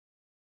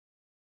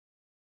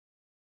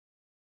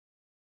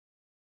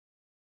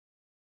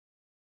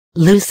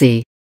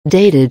Lucy,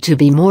 dated to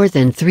be more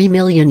than 3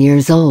 million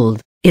years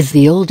old, is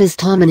the oldest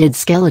hominid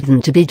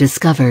skeleton to be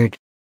discovered.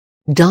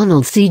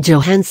 Donald C.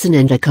 Johanson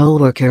and a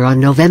co-worker on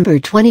November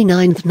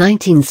 29,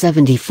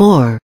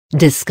 1974,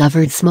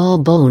 discovered small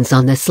bones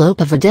on the slope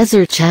of a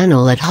desert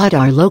channel at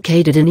Hadar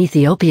located in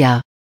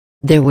Ethiopia.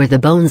 There were the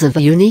bones of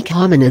a unique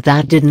hominid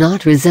that did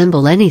not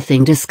resemble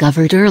anything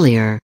discovered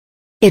earlier.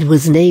 It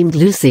was named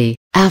Lucy,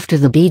 after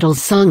the Beatles'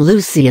 song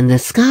Lucy in the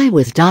Sky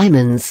with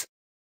Diamonds.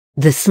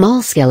 The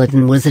small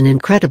skeleton was an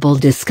incredible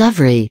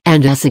discovery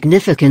and a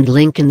significant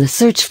link in the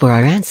search for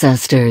our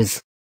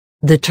ancestors.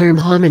 The term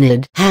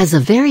hominid has a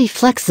very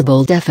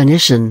flexible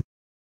definition.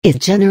 It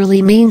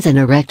generally means an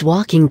erect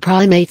walking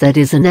primate that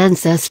is an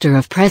ancestor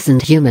of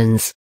present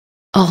humans.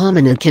 A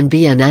hominid can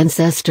be an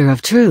ancestor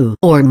of true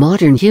or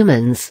modern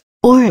humans,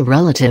 or a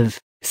relative,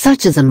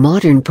 such as a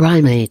modern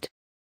primate.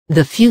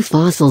 The few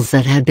fossils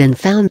that had been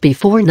found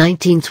before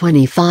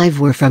 1925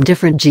 were from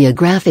different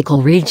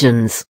geographical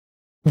regions.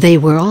 They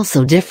were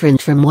also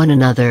different from one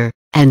another,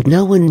 and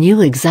no one knew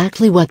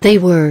exactly what they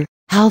were,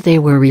 how they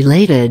were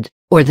related,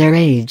 or their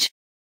age.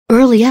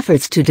 Early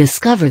efforts to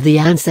discover the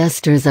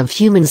ancestors of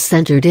humans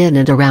centered in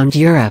and around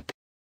Europe.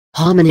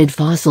 Hominid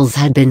fossils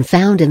had been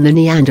found in the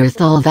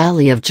Neanderthal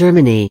Valley of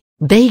Germany,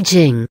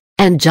 Beijing,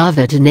 and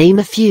Java to name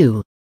a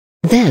few.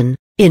 Then,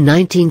 in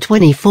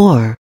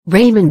 1924,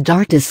 Raymond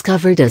Dart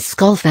discovered a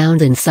skull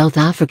found in South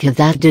Africa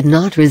that did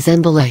not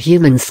resemble a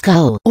human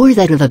skull or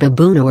that of a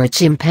baboon or a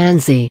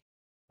chimpanzee.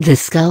 The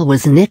skull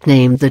was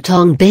nicknamed the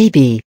Tong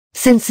Baby,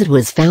 since it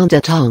was found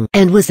at Tong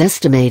and was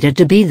estimated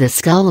to be the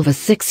skull of a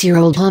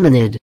 6-year-old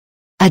hominid.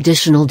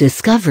 Additional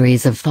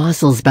discoveries of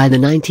fossils by the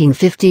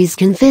 1950s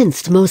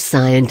convinced most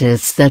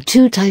scientists that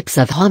two types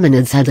of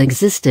hominids had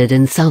existed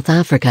in South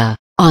Africa,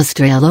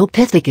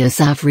 Australopithecus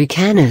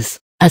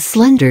africanus, a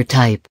slender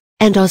type,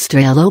 and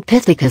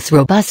Australopithecus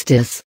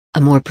robustus,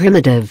 a more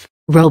primitive,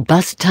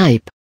 robust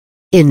type.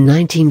 In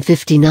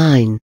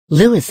 1959,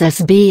 Lewis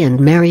S.B.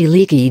 and Mary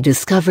Leakey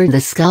discovered the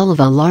skull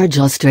of a large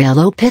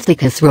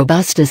Australopithecus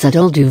robustus at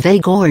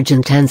Olduvai Gorge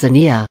in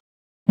Tanzania.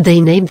 They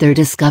named their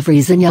discovery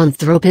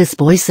Zinjanthropus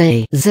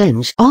boisei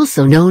Zinj,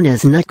 also known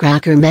as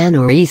Nutcracker Man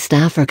or East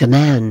Africa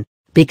Man,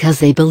 because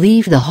they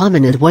believed the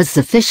hominid was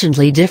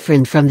sufficiently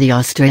different from the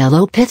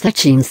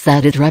Australopithecines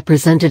that it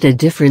represented a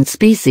different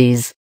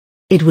species.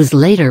 It was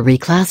later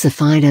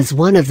reclassified as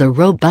one of the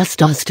robust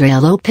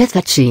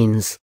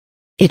Australopithecines.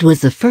 It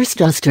was the first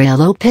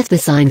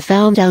Australopithecine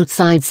found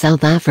outside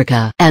South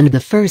Africa and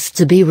the first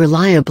to be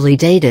reliably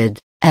dated,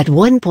 at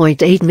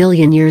 1.8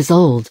 million years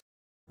old.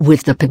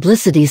 With the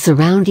publicity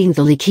surrounding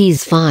the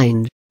Leakey's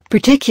find,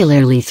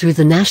 particularly through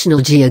the National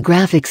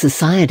Geographic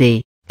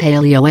Society,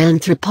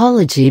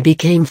 paleoanthropology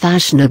became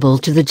fashionable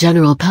to the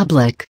general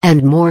public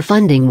and more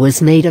funding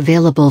was made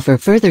available for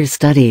further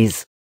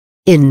studies.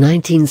 In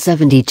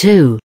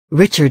 1972,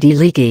 Richard E.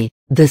 Leakey,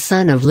 the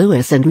son of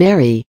Lewis and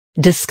Mary,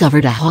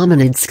 discovered a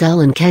hominid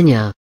skull in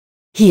Kenya.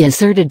 He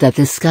asserted that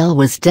the skull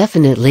was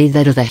definitely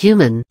that of a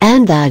human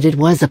and that it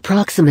was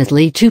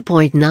approximately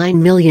 2.9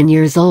 million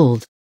years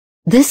old.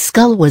 This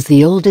skull was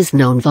the oldest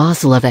known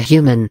fossil of a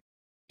human.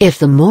 If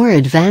the more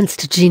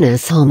advanced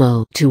genus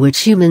Homo, to which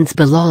humans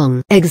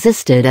belong,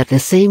 existed at the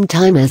same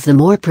time as the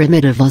more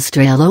primitive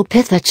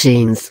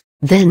Australopithecines,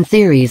 then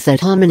theories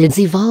that hominids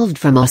evolved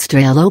from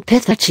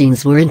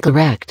Australopithecines were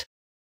incorrect.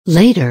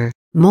 Later,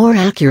 more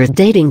accurate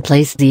dating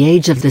placed the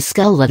age of the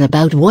skull at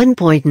about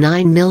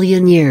 1.9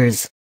 million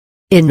years.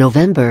 In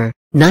November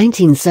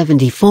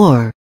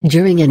 1974,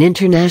 during an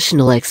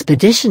international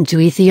expedition to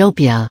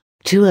Ethiopia,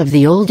 two of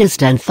the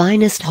oldest and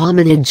finest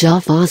hominid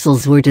jaw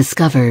fossils were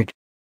discovered.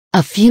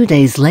 A few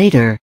days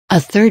later, a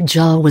third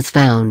jaw was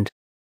found.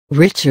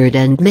 Richard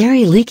and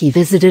Mary Leakey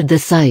visited the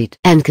site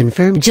and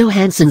confirmed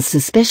Johanson's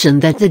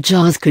suspicion that the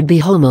jaws could be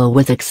Homo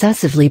with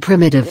excessively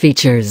primitive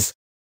features.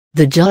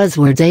 The jaws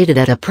were dated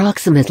at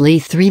approximately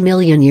 3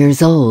 million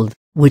years old,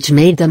 which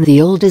made them the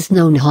oldest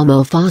known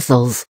Homo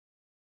fossils.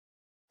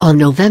 On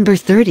November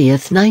 30,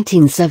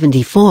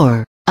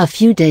 1974, a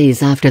few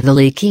days after the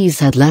Leakeys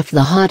had left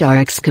the Hadar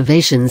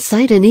excavation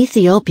site in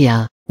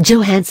Ethiopia,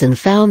 Johanson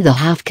found the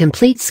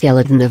half-complete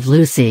skeleton of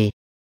Lucy.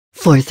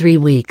 For 3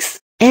 weeks,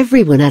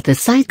 everyone at the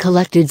site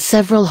collected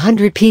several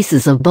hundred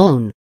pieces of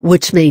bone,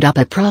 which made up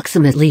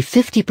approximately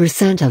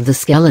 50% of the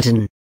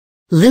skeleton.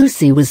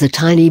 Lucy was a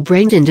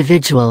tiny-brained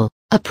individual,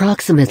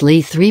 approximately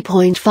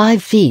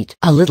 3.5 feet,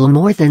 a little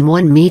more than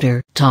 1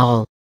 meter,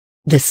 tall.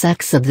 The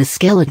sex of the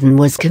skeleton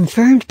was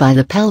confirmed by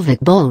the pelvic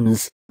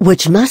bones,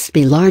 which must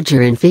be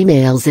larger in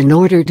females in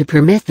order to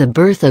permit the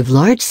birth of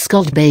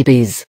large-skulled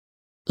babies.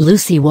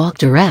 Lucy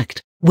walked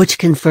erect, which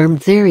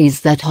confirmed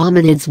theories that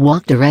hominids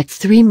walked erect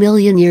 3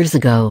 million years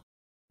ago.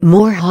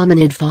 More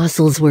hominid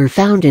fossils were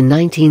found in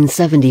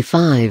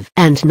 1975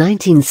 and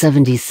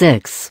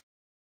 1976.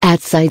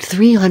 At Site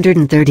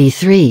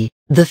 333,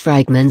 the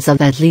fragments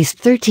of at least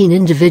 13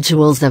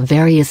 individuals of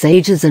various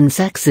ages and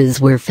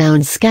sexes were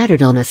found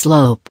scattered on a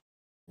slope.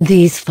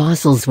 These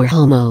fossils were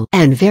Homo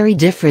and very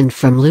different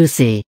from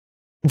Lucy.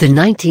 The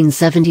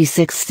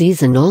 1976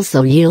 season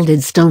also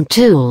yielded stone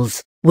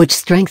tools, which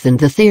strengthened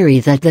the theory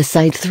that the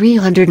Site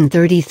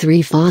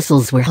 333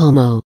 fossils were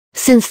Homo,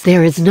 since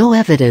there is no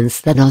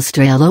evidence that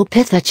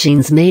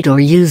Australopithecines made or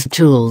used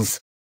tools.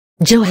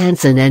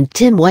 Johansen and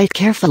Tim White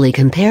carefully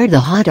compared the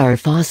Hadar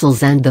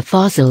fossils and the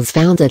fossils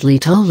found at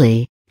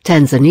Litoli,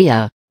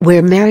 Tanzania,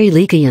 where Mary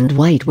Leakey and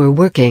White were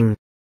working.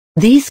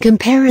 These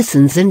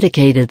comparisons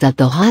indicated that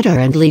the Hadar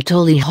and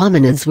Litoli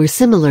hominids were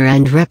similar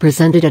and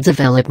represented a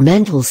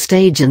developmental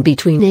stage in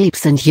between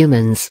apes and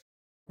humans.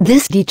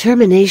 This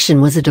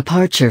determination was a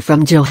departure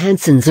from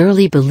Johansen's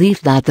early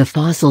belief that the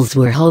fossils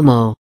were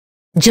Homo.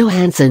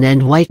 Johansen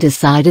and White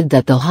decided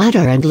that the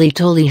Hadar and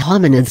Litoli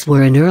hominids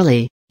were an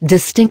early,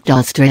 distinct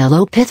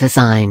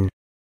Australopithecine.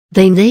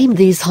 They named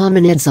these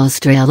hominids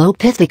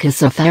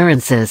Australopithecus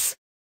afarensis.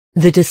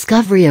 The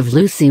discovery of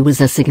Lucy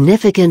was a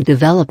significant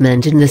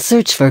development in the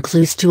search for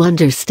clues to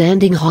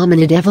understanding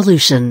hominid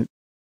evolution.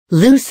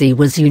 Lucy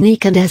was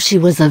unique and as she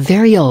was a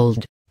very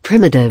old,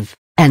 primitive,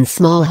 and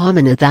small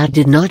hominid that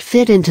did not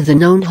fit into the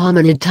known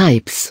hominid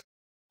types.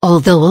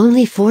 Although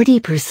only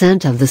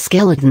 40% of the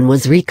skeleton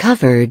was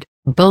recovered,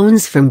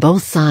 bones from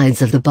both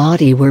sides of the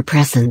body were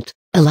present,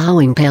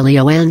 allowing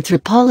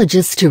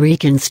paleoanthropologists to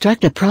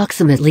reconstruct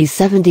approximately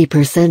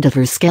 70% of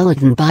her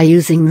skeleton by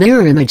using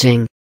mirror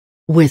imaging.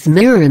 With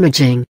mirror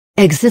imaging,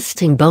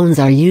 existing bones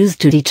are used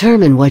to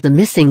determine what the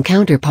missing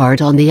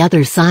counterpart on the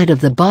other side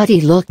of the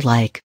body looked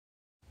like.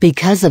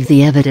 Because of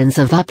the evidence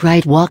of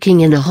upright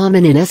walking in a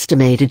hominin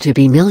estimated to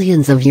be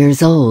millions of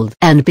years old,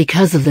 and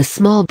because of the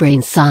small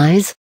brain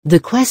size, the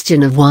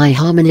question of why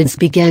hominids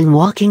began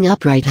walking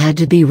upright had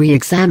to be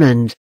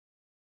re-examined.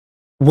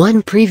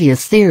 One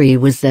previous theory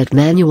was that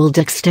manual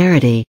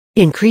dexterity,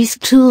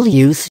 increased tool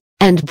use,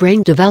 and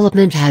brain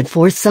development had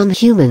forced some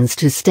humans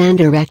to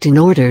stand erect in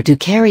order to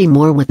carry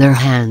more with their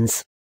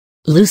hands.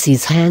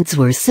 Lucy's hands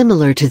were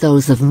similar to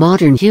those of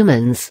modern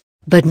humans,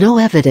 but no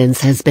evidence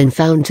has been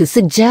found to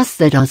suggest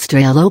that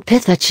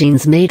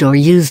Australopithecines made or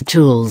used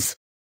tools.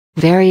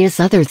 Various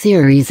other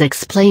theories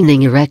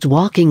explaining erect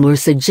walking were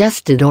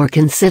suggested or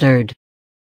considered.